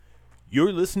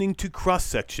You're listening to Cross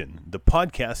Section, the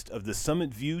podcast of the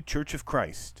Summit View Church of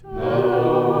Christ.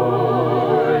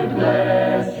 Lord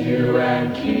bless you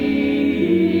and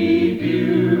keep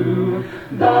you.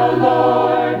 The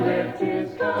Lord lift his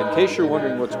countenance. In case you're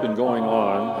wondering what's been going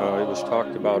on, it was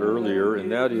talked about earlier,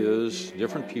 and that is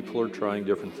different people are trying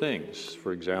different things.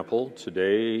 For example,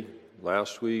 today,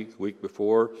 last week, week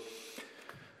before,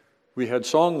 we had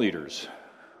song leaders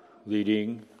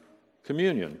leading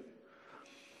communion.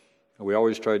 We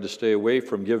always tried to stay away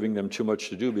from giving them too much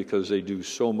to do because they do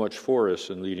so much for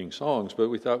us in leading songs, but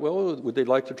we thought, well, would they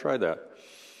like to try that?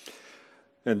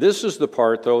 And this is the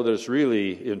part, though, that's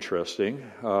really interesting.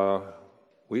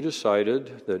 We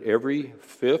decided that every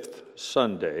fifth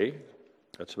Sunday,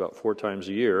 that's about 4 times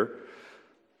a year,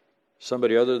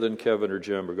 somebody other than Kevin or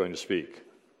Jim are going to speak.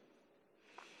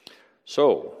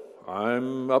 So,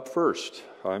 I'm up first.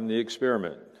 I'm the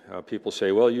experiment. People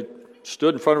say, well, you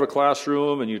stood in front of a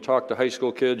classroom and you talked to high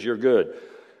school kids, you're good.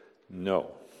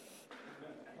 No.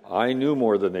 I knew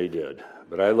more than they did.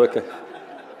 But I look at,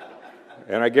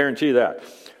 and I guarantee that.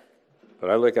 But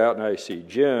I look out and I see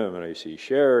Jim and I see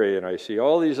Sherry and I see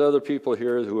all these other people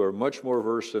here who are much more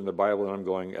versed in the Bible, and I'm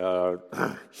going,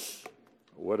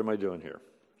 what am I doing here?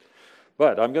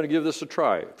 But I'm going to give this a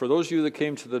try. For those of you that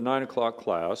came to the 9 o'clock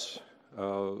class,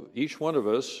 each one of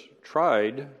us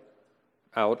tried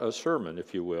out a sermon,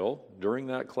 if you will, during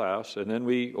that class, and then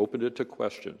we opened it to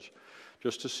questions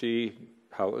just to see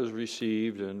how it was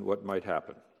received and what might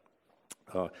happen.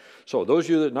 So those of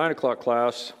you that 9 o'clock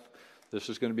class, this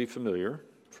is going to be familiar.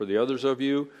 For the others of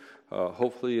you,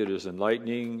 hopefully it is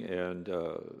enlightening and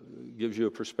gives you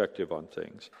a perspective on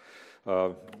things.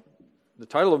 The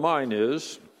title of mine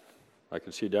is, I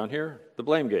can see down here, The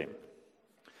Blame Game.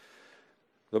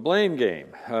 The blame game.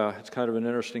 It's kind of an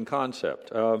interesting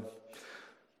concept.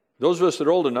 Those of us that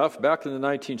are old enough, back in the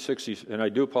 1960s, and I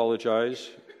do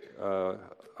apologize,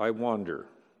 I wander.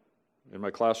 In my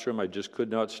classroom, I just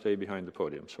could not stay behind the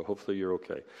podium, so hopefully you're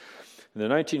okay. In the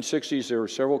 1960s, there were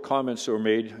several comments that were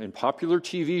made in popular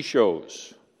TV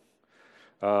shows.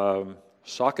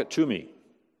 Sock It To Me.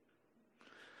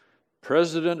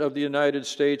 President of the United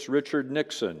States, Richard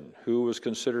Nixon, who was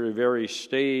considered a very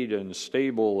staid and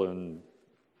stable and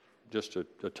just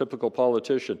a typical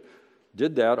politician,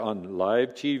 did that on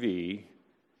live TV,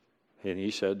 and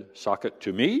he said, "Sock it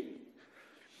to me."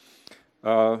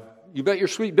 You bet your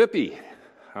sweet Bippy.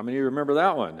 How many of you remember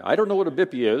that one? I don't know what a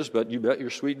Bippy is, but you bet your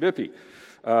sweet Bippy.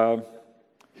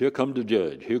 Here come the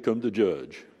judge, here come the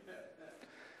judge.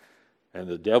 And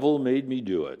the devil made me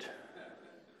do it.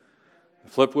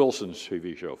 Flip Wilson's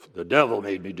TV show, The Devil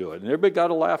Made Me Do It. And everybody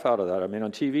got a laugh out of that. I mean,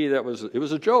 on TV, it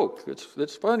was a joke.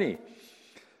 It's funny.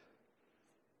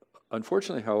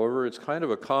 Unfortunately, however, it's kind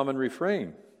of a common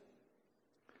refrain.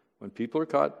 When people are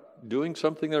caught doing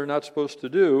something they're not supposed to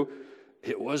do,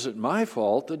 it wasn't my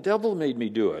fault, the devil made me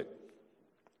do it.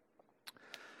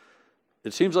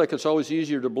 It seems like it's always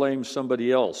easier to blame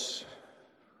somebody else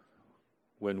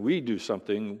when we do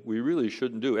something we really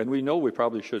shouldn't do, and we know we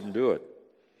probably shouldn't do it.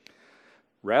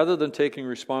 Rather than taking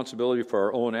responsibility for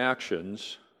our own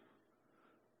actions,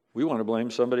 we want to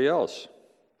blame somebody else.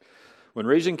 When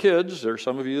raising kids, there are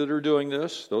some of you that are doing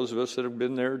this, those of us that have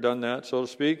been there, done that, so to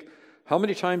speak. How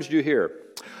many times do you hear,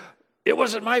 "It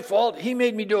wasn't my fault, he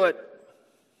made me do it"?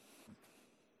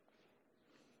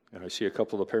 And I see a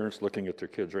couple of parents looking at their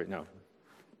kids right now.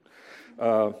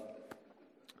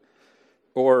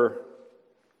 Or,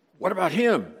 "What about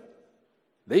him?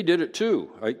 They did it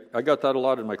too." I got that a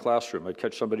lot in my classroom. I'd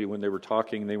catch somebody when they were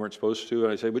talking and they weren't supposed to,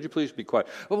 and I'd say, "Would you please be quiet?"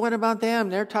 "Well, what about them?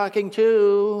 They're talking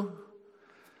too."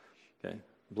 Okay,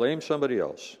 blame somebody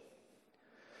else.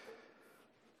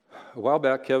 A while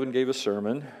back, Kevin gave a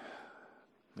sermon.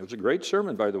 It was a great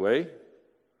sermon, by the way.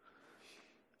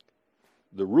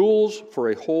 The rules for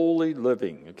a holy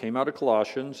living. It came out of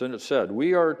Colossians, and it said,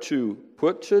 we are to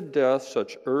put to death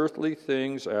such earthly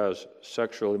things as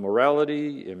sexual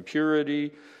immorality,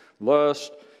 impurity,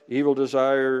 lust, evil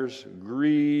desires,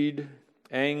 greed,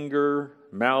 anger,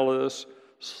 malice,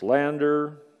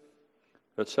 slander,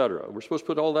 etc. We're supposed to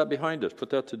put all that behind us,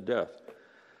 put that to death.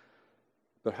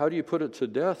 But how do you put it to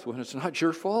death when it's not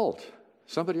your fault?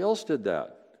 Somebody else did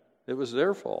that. It was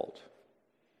their fault.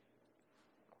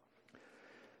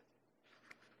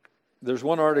 There's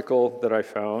one article that I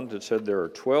found that said there are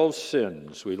 12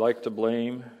 sins we like to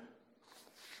blame,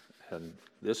 and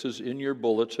this is in your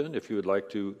bulletin if you would like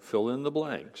to fill in the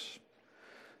blanks.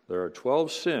 There are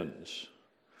 12 sins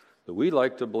that we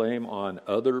like to blame on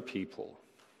other people.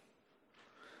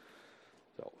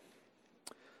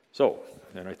 So,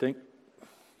 and I think,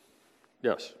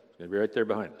 yes, it's going to be right there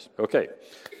behind us. Okay,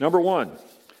 number 1,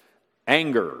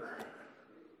 anger.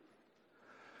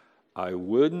 I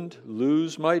wouldn't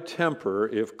lose my temper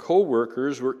if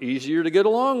coworkers were easier to get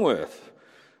along with,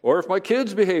 or if my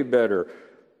kids behaved better,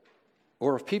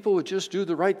 or if people would just do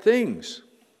the right things.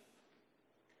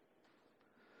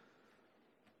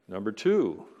 Number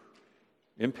 2,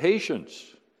 impatience.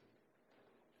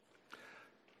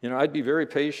 I'd be very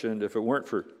patient if it weren't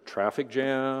for traffic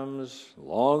jams,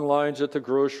 long lines at the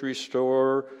grocery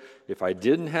store, if I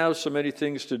didn't have so many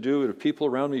things to do, and if people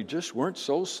around me just weren't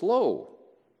so slow.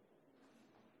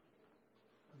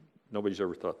 Nobody's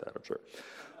ever thought that, I'm sure.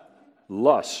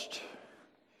 Lust.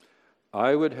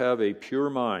 I would have a pure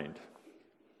mind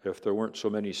if there weren't so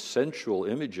many sensual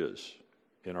images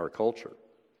in our culture.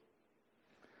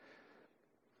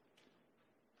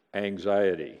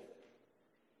 Anxiety.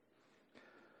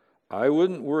 I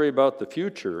wouldn't worry about the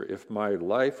future if my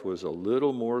life was a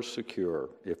little more secure.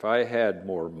 If I had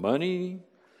more money,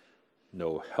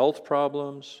 no health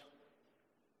problems.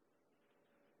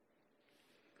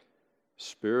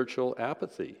 Spiritual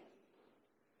apathy.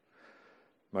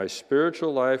 My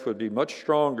spiritual life would be much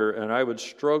stronger, and I would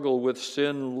struggle with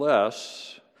sin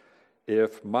less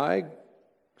if my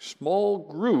small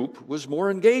group was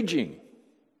more engaging.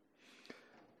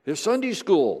 If Sunday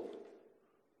school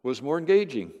was more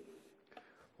engaging,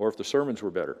 or if the sermons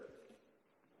were better.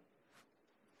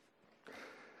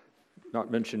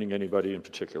 Not mentioning anybody in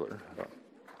particular.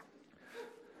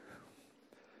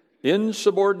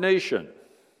 Insubordination.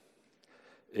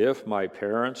 If my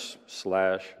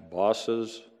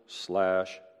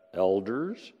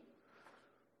parents/bosses/elders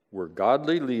were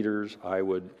godly leaders, I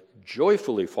would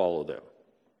joyfully follow them.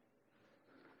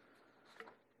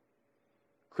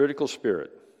 Critical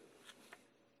spirit.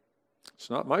 It's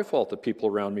not my fault that people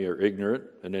around me are ignorant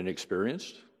and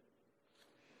inexperienced.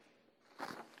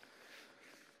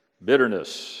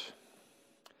 Bitterness.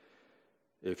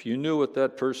 If you knew what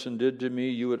that person did to me,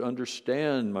 you would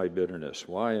understand my bitterness,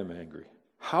 why I'm angry.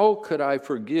 How could I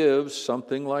forgive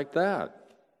something like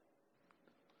that?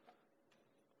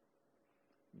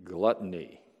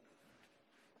 Gluttony.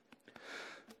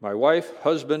 My wife,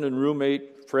 husband, and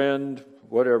roommate, friend,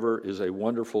 whatever, is a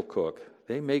wonderful cook.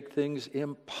 They make things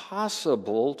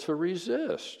impossible to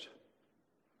resist.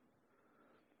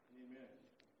 Amen.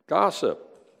 Gossip.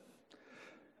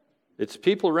 It's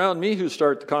people around me who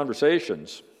start the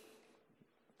conversations.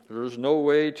 There's no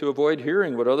way to avoid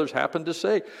hearing what others happen to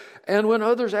say. And when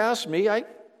others ask me, I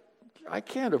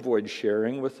can't avoid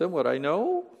sharing with them what I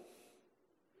know.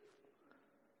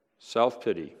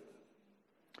 Self-pity.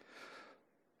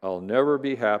 I'll never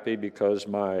be happy because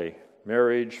my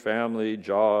marriage, family,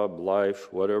 job,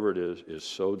 life, whatever it is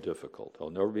so difficult. I'll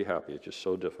never be happy. It's just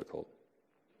so difficult.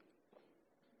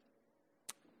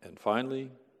 And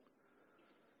finally,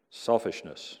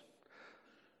 selfishness.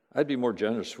 I'd be more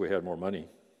generous if we had more money.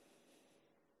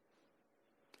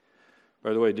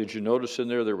 By the way, did you notice in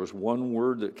there was one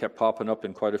word that kept popping up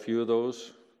in quite a few of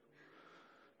those?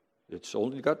 It's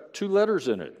only got 2 letters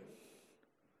in it.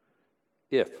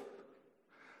 If.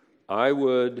 I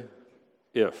would,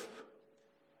 if.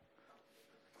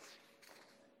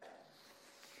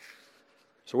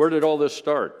 So where did all this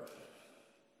start?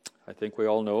 I think we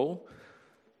all know.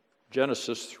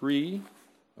 Genesis 3,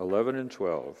 11 and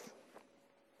 12.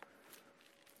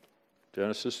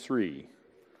 Genesis 3,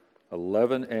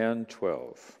 11 and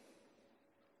 12.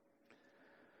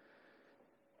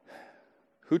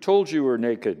 Who told you were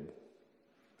naked?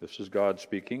 This is God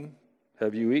speaking.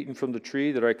 Have you eaten from the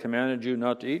tree that I commanded you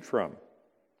not to eat from?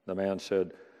 The man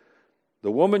said,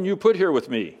 the woman you put here with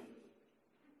me.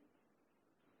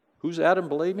 Who's Adam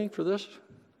blaming for this?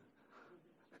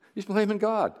 He's blaming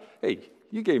God. Hey,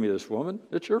 you gave me this woman.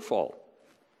 It's your fault.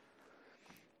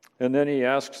 And then he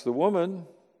asks the woman,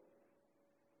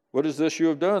 what is this you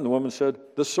have done? The woman said,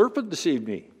 the serpent deceived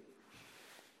me.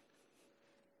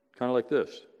 Kind of like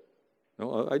this.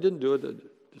 No, I didn't do it. The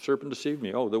serpent deceived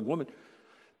me. Oh, the woman.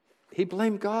 He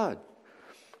blamed God.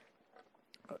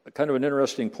 Kind of an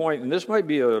interesting point, and this might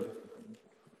be a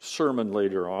sermon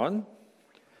later on.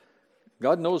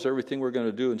 God knows everything we're going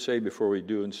to do and say before we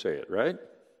do and say it, right?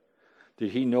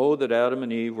 Did he know that Adam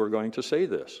and Eve were going to say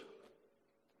this?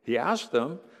 He asked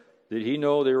them, did he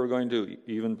know they were going to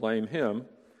even blame him?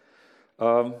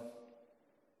 But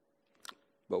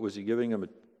was he giving them a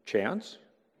chance?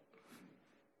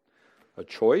 A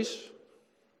choice?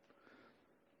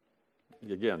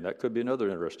 Again, that could be another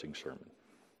interesting sermon.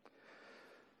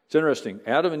 It's interesting.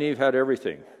 Adam and Eve had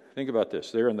everything. Think about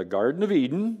this. They're in the Garden of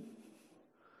Eden.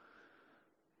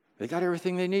 They got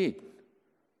everything they need.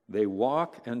 They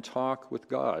walk and talk with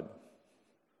God.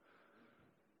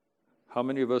 How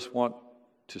many of us want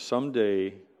to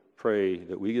someday pray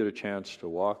that we get a chance to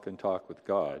walk and talk with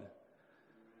God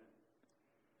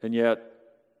And yet,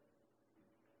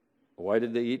 why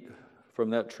did they eat from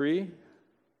that tree?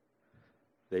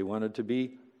 They wanted to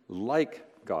be like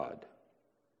God.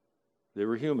 They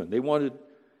were human. They wanted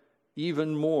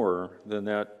even more than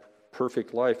that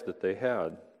perfect life that they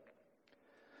had.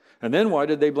 And then why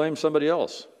did they blame somebody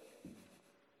else?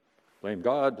 Blame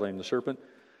God, blame the serpent.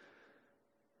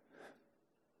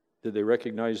 Did they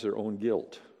recognize their own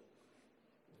guilt?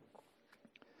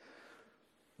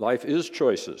 Life is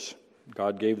choices.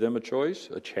 God gave them a choice,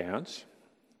 a chance,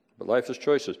 but life is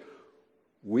choices.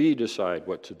 We decide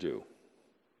what to do.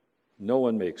 No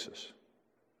one makes us.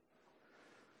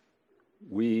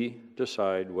 We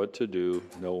decide what to do.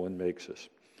 No one makes us.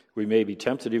 We may be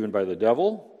tempted even by the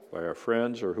devil, by our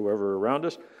friends or whoever around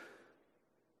us,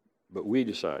 but we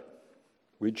decide.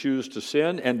 We choose to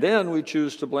sin, and then we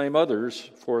choose to blame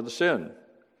others for the sin,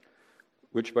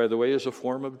 which, by the way, is a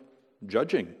form of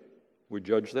judging. We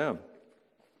judge them.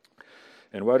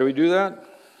 And why do we do that?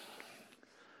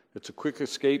 It's a quick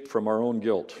escape from our own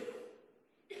guilt.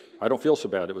 I don't feel so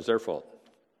bad. It was their fault.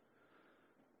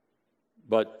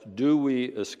 But do we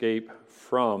escape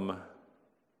from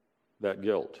that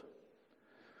guilt?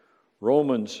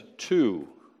 Romans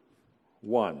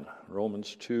 2:1.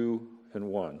 Romans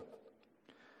 2:1.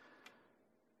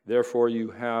 Therefore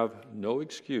you have no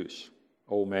excuse,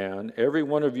 O man, every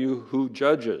one of you who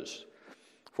judges.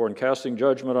 For in casting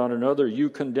judgment on another, you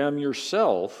condemn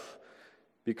yourself,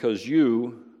 because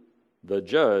you, the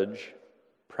judge,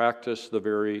 practice the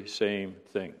very same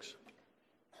things.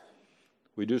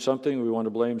 We do something, we want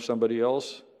to blame somebody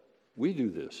else, we do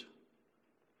this.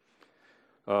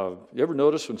 You ever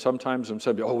notice when sometimes when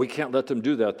somebody, we can't let them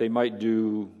do that, they might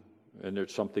do, and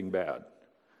there's something bad.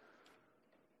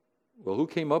 Well, who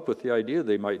came up with the idea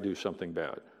they might do something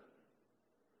bad?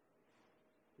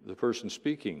 The person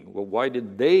speaking. Well, why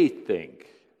did they think?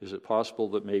 Is it possible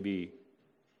that maybe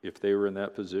if they were in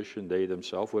that position, they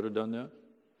themselves would have done that?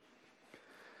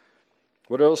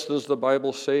 What else does the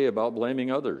Bible say about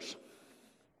blaming others?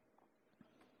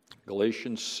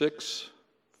 Galatians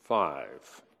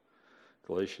 6:5.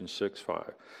 Galatians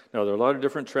 6:5. Now, there are a lot of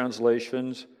different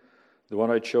translations. The one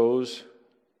I chose,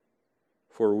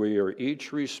 for we are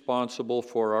each responsible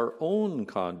for our own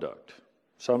conduct.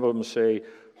 Some of them say,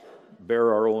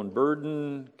 bear our own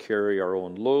burden, carry our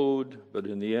own load, but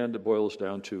in the end it boils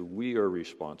down to we are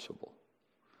responsible.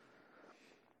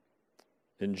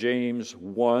 In James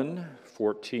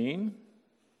 1:14,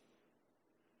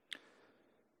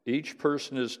 each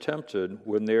person is tempted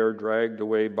when they are dragged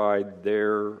away by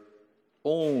their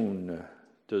own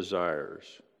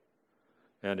desires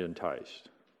and enticed.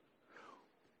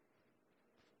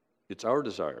 It's our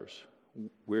desires.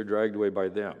 We're dragged away by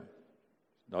them,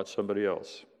 not somebody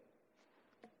else.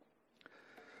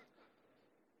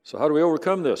 So how do we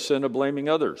overcome this sin of blaming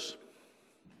others?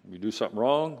 We do something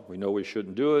wrong. We know we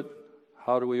shouldn't do it.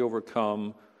 How do we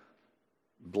overcome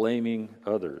blaming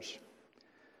others?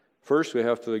 First, we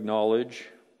have to acknowledge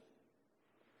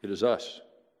it is us.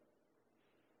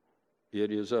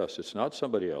 It is us. It's not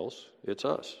somebody else. It's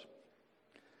us.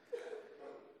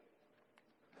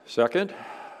 Second,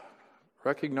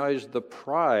 recognize the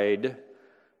pride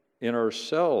in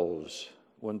ourselves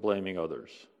when blaming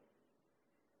others.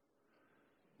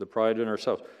 The pride in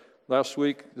ourselves. Last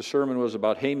week, the sermon was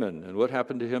about Haman, and what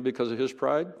happened to him because of his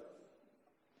pride?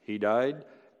 He died,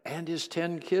 and his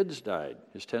 10 kids died,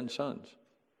 his 10 sons.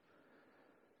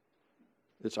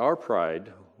 It's our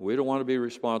pride. We don't want to be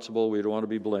responsible. We don't want to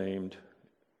be blamed.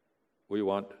 We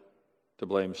want to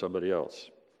blame somebody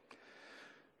else.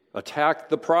 Attack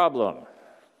the problem,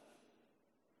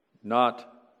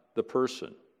 not the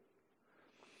person.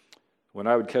 When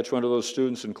I would catch one of those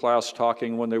students in class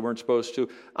talking when they weren't supposed to,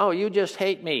 "Oh, you just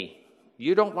hate me.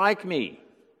 You don't like me."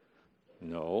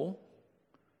 No,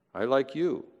 I like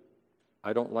you.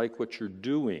 I don't like what you're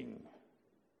doing.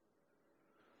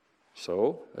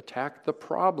 So, attack the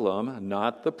problem,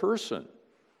 not the person.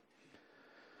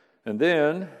 And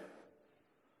then,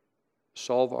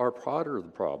 solve our part of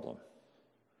the problem.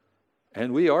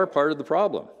 And we are part of the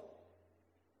problem.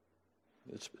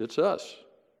 It's us.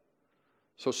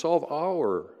 So solve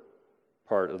our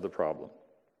part of the problem.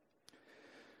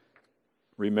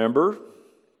 Remember,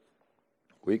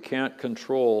 we can't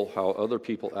control how other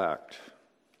people act,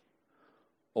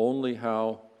 only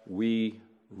how we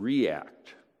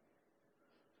react.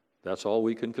 That's all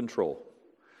we can control.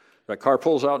 That car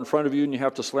pulls out in front of you and you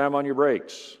have to slam on your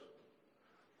brakes.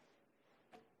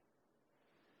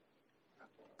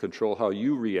 Control how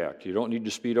you react. You don't need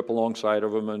to speed up alongside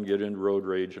of them and get into road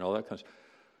rage and all that kind of stuff.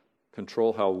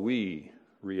 Control how we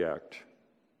react.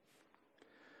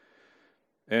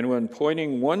 And when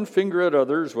pointing one finger at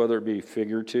others, whether it be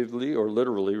figuratively or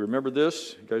literally, remember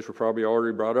this? You guys were probably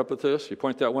already brought up with this. You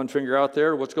point that one finger out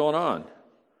there, what's going on?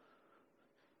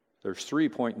 There's 3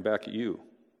 pointing back at you.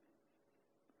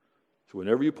 So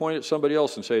whenever you point at somebody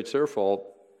else and say it's their fault,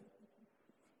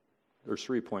 there's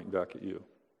 3 pointing back at you.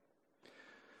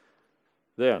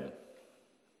 Then,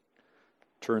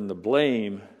 turn the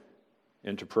blame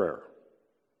into prayer.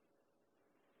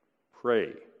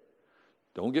 Pray.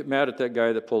 Don't get mad at that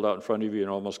guy that pulled out in front of you and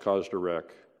almost caused a wreck.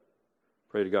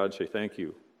 Pray to God and say, thank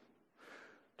you.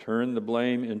 Turn the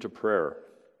blame into prayer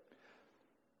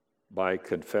by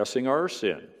confessing our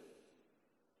sin.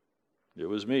 It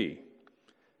was me.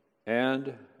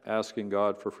 And asking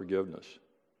God for forgiveness.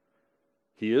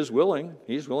 He is willing.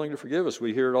 He's willing to forgive us.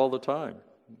 We hear it all the time.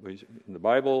 In the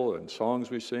Bible and songs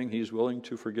we sing, He's willing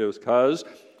to forgive us because,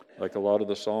 like a lot of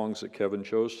the songs that Kevin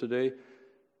chose today,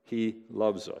 He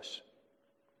loves us.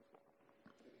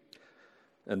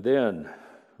 And then,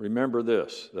 remember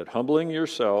this, that humbling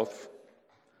yourself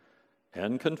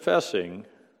and confessing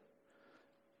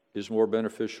is more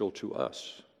beneficial to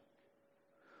us.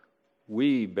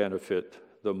 We benefit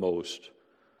the most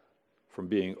from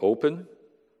being open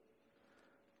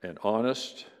and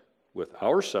honest with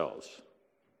ourselves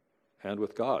and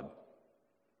with God.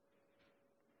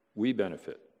 We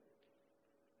benefit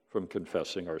from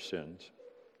confessing our sins.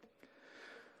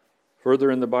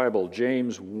 Further in the Bible,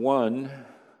 James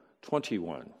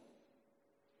 1:21.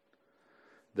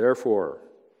 Therefore,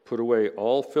 put away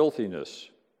all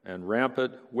filthiness and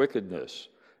rampant wickedness,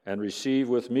 and receive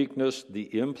with meekness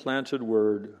the implanted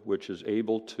word which is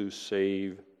able to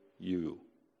save you,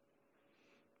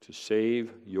 to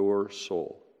save your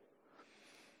soul.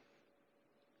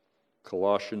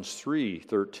 Colossians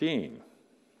 3:13.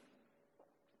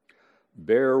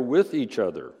 Bear with each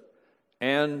other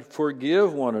and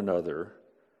forgive one another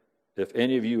if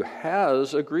any of you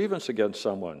has a grievance against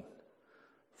someone.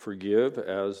 Forgive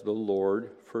as the Lord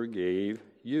forgave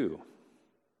you.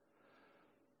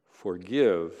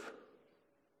 Forgive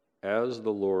as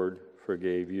the Lord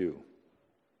forgave you.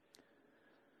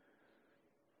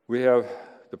 We have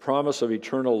the promise of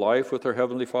eternal life with our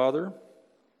Heavenly Father.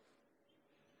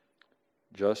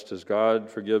 Just as God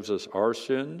forgives us our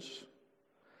sins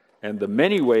and the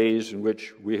many ways in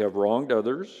which we have wronged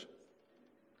others,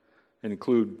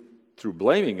 include through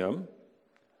blaming them,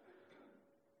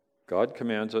 God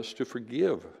commands us to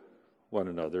forgive one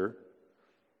another.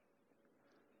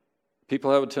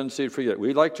 People have a tendency to forget.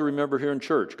 We like to remember here in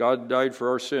church, God died for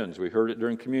our sins. We heard it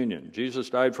during communion. Jesus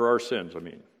died for our sins,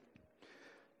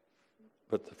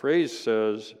 But the phrase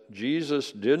says,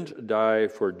 Jesus didn't die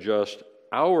for just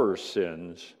our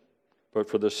sins, but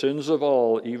for the sins of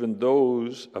all, even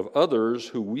those of others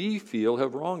who we feel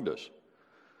have wronged us.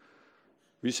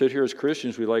 We sit here as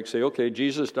Christians, we like to say, okay,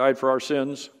 Jesus died for our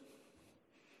sins.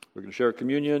 We're going to share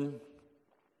communion.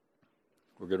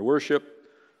 We're going to worship.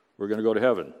 We're going to go to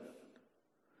heaven.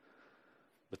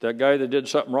 But that guy that did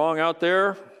something wrong out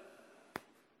there,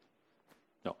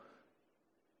 no.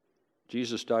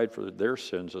 Jesus died for their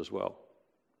sins as well.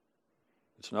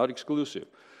 It's not exclusive.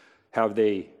 Have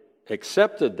they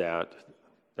accepted that?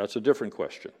 That's a different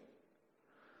question.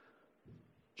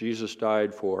 Jesus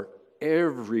died for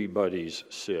everybody's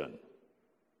sin.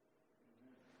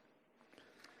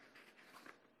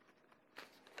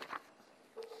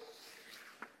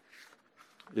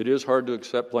 It is hard to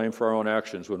accept blame for our own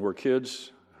actions. When we're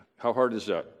kids, how hard is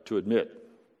that to admit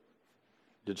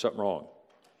did something wrong?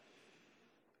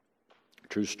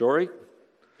 True story.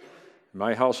 In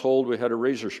my household, we had a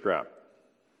razor strap.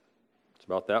 It's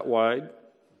about that wide,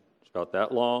 it's about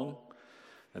that long,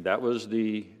 and that was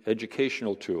the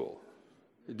educational tool.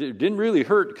 It didn't really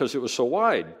hurt because it was so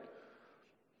wide.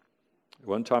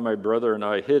 One time my brother and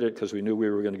I hid it because we knew we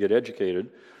were going to get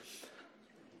educated.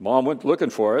 Mom went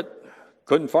looking for it,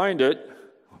 couldn't find it.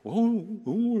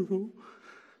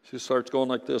 She starts going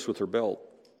like this with her belt.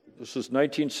 This is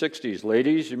 1960s.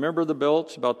 Ladies, you remember the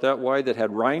belts about that wide that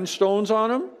had rhinestones on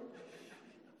them?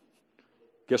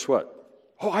 Guess what?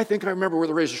 Oh, I think I remember where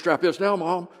the razor strap is now,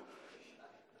 Mom.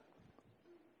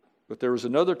 But there was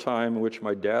another time in which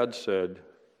my dad said,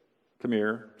 come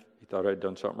here. He thought I'd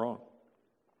done something wrong.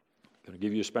 Going to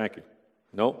give you a spanking.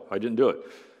 No, I didn't do it.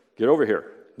 Get over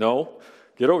here. No,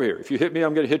 get over here. If you hit me,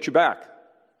 I'm going to hit you back.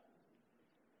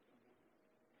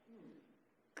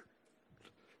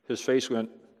 His face went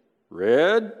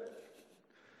red,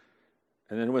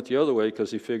 and then went the other way because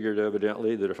he figured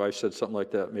evidently that if I said something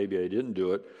like that, maybe I didn't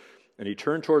do it. And he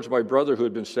turned towards my brother who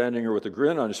had been standing there with a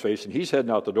grin on his face, and he's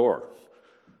heading out the door.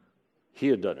 He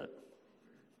had done it.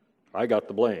 I got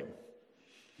the blame.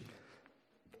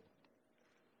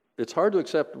 It's hard to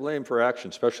accept blame for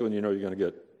action, especially when you know you're going to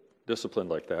get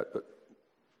disciplined like that. But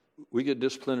we get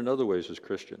disciplined in other ways as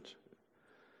Christians.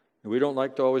 And we don't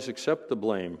like to always accept the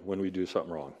blame when we do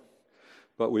something wrong.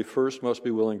 But we first must be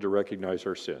willing to recognize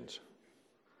our sins,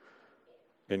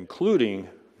 including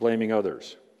blaming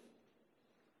others.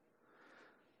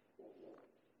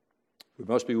 We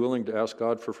must be willing to ask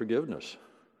God for forgiveness.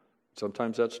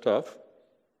 Sometimes that's tough.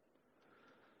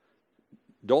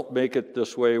 Don't make it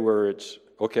this way where it's,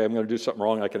 okay, I'm going to do something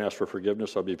wrong, I can ask for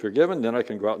forgiveness, I'll be forgiven, then I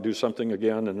can go out and do something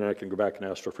again, and then I can go back and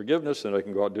ask for forgiveness, then I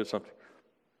can go out and do something.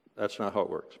 That's not how it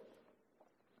works.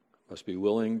 Must be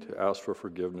willing to ask for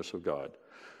forgiveness of God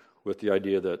with the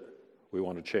idea that we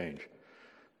want to change.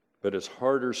 But it's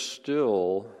harder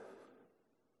still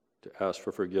to ask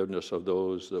for forgiveness of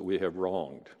those that we have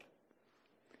wronged.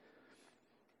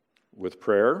 With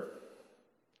prayer,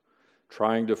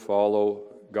 trying to follow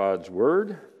God's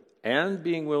word, and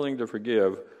being willing to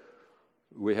forgive,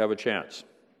 we have a chance.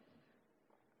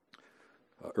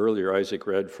 Earlier, Isaac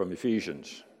read from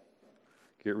Ephesians.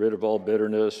 Get rid of all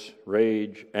bitterness,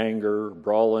 rage, anger,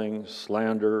 brawling,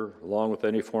 slander, along with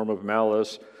any form of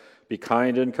malice. Be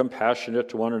kind and compassionate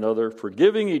to one another,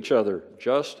 forgiving each other,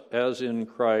 just as in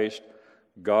Christ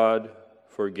God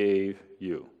forgave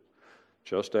you.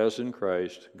 Just as in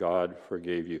Christ God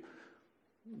forgave you.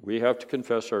 We have to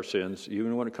confess our sins,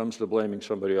 even when it comes to blaming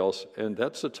somebody else. And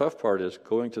that's the tough part, is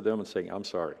going to them and saying, I'm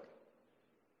sorry.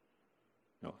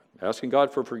 No, asking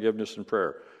God for forgiveness in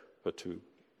prayer, but to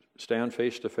stand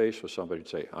face to face with somebody and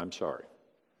say, I'm sorry.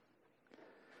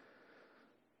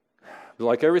 But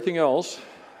like everything else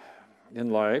in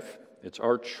life, it's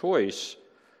our choice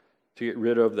to get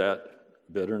rid of that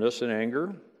bitterness and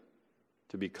anger,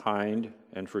 to be kind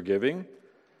and forgiving,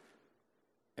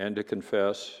 and to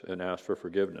confess and ask for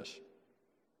forgiveness.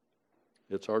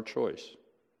 It's our choice.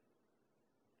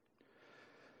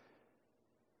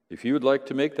 If you would like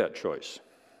to make that choice,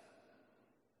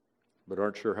 but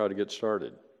aren't sure how to get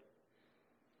started,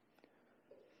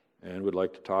 and would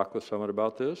like to talk with someone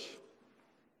about this,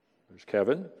 there's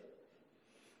Kevin,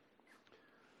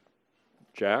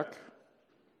 Jack,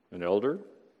 an elder,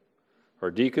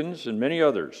 our deacons, and many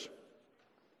others.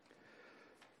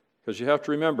 Because you have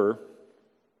to remember,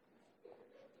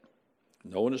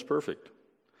 no one is perfect.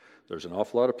 There's an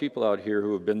awful lot of people out here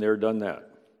who have been there, done that.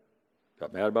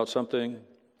 Got mad about something,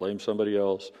 blamed somebody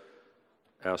else,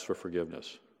 asked for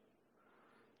forgiveness.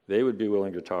 They would be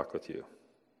willing to talk with you.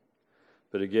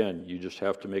 But again, you just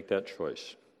have to make that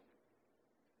choice.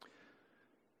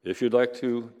 If you'd like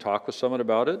to talk with someone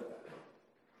about it,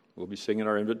 we'll be singing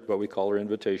what we call our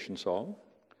invitation song.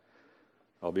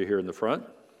 I'll be here in the front.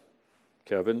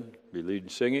 Kevin be leading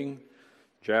singing.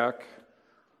 Jack,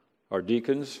 our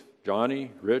deacons,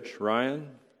 Johnny, Rich, Ryan.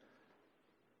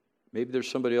 Maybe there's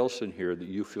somebody else in here that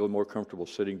you feel more comfortable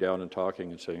sitting down and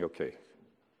talking and saying, okay,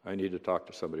 I need to talk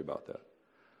to somebody about that.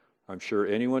 I'm sure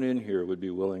anyone in here would be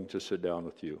willing to sit down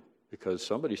with you because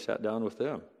somebody sat down with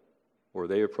them, or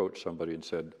they approached somebody and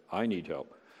said, I need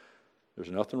help. There's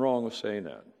nothing wrong with saying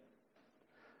that.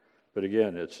 But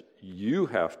again, it's you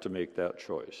have to make that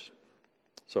choice.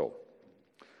 So,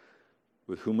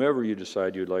 with whomever you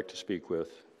decide you'd like to speak with,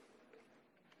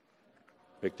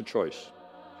 make the choice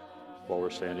while we're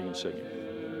standing and singing.